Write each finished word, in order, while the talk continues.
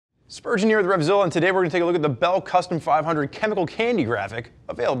Spurgeon here with RevZilla, and today we're going to take a look at the Bell Custom 500 chemical candy graphic,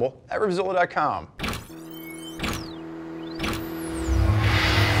 available at RevZilla.com.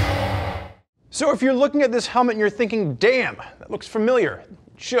 So if you're looking at this helmet and you're thinking, damn, that looks familiar, it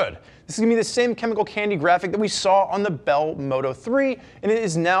should. This is going to be the same chemical candy graphic that we saw on the Bell Moto 3, and it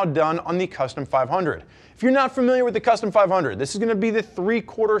is now done on the Custom 500. If you're not familiar with the Custom 500, this is going to be the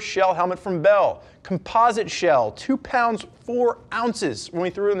 3/4 shell helmet from Bell. Composite shell, 2 pounds 4 ounces when we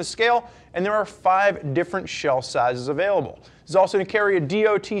threw it in the scale, and there are 5 different shell sizes available. This is also going to carry a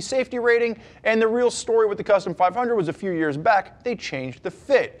DOT safety rating, and the real story with the Custom 500 was a few years back, they changed the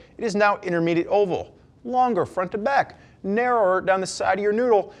fit. It is now intermediate oval, longer front to back, narrower down the side of your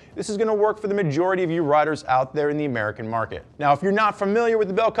noodle. This is going to work for the majority of you riders out there in the American market. Now, if you're not familiar with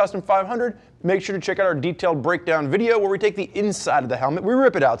the Bell Custom 500, make sure to check out our detailed breakdown video where we take the inside of the helmet, we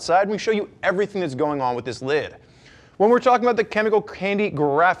rip it outside, and we show you everything that's going on with this lid. When we're talking about the chemical candy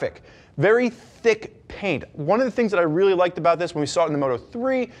graphic, very thick paint. One of the things that I really liked about this when we saw it in the Moto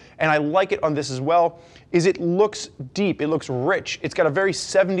 3, and I like it on this as well, is it looks deep, it looks rich. It's got a very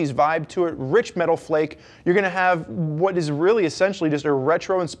 70s vibe to it, rich metal flake. You're going to have what is really essentially just a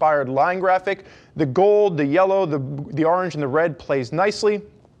retro-inspired line graphic. The gold, the yellow, the orange, and the red plays nicely.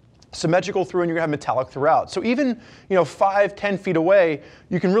 Symmetrical through, and you're going to have metallic throughout. So even 5-10 feet away,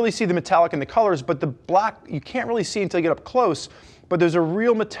 you can really see the metallic in the colors, but the black you can't really see until you get up close. But there's a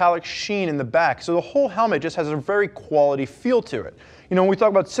real metallic sheen in the back. So the whole helmet just has a very quality feel to it. When we talk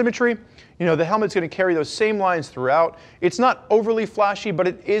about symmetry, the helmet's going to carry those same lines throughout. It's not overly flashy, but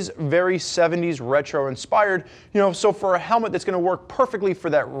it is very 70s retro inspired. So for a helmet that's going to work perfectly for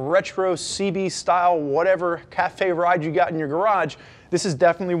that retro CB style, whatever cafe ride you got in your garage, this is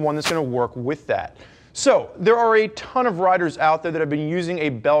definitely one that's going to work with that. So there are a ton of riders out there that have been using a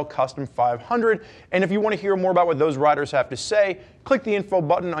Bell Custom 500, and if you want to hear more about what those riders have to say, click the info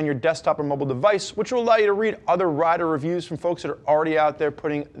button on your desktop or mobile device, which will allow you to read other rider reviews from folks that are already out there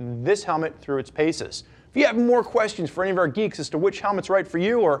putting this helmet through its paces. If you have more questions for any of our geeks as to which helmet's right for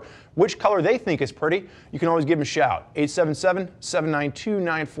you or which color they think is pretty, you can always give them a shout,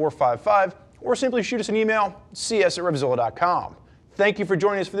 877-792-9455, or simply shoot us an email, cs@revzilla.com. Thank you for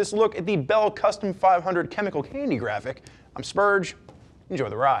joining us for this look at the Bell Custom 500 chemical candy graphic. I'm Spurge. Enjoy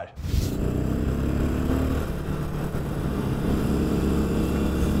the ride.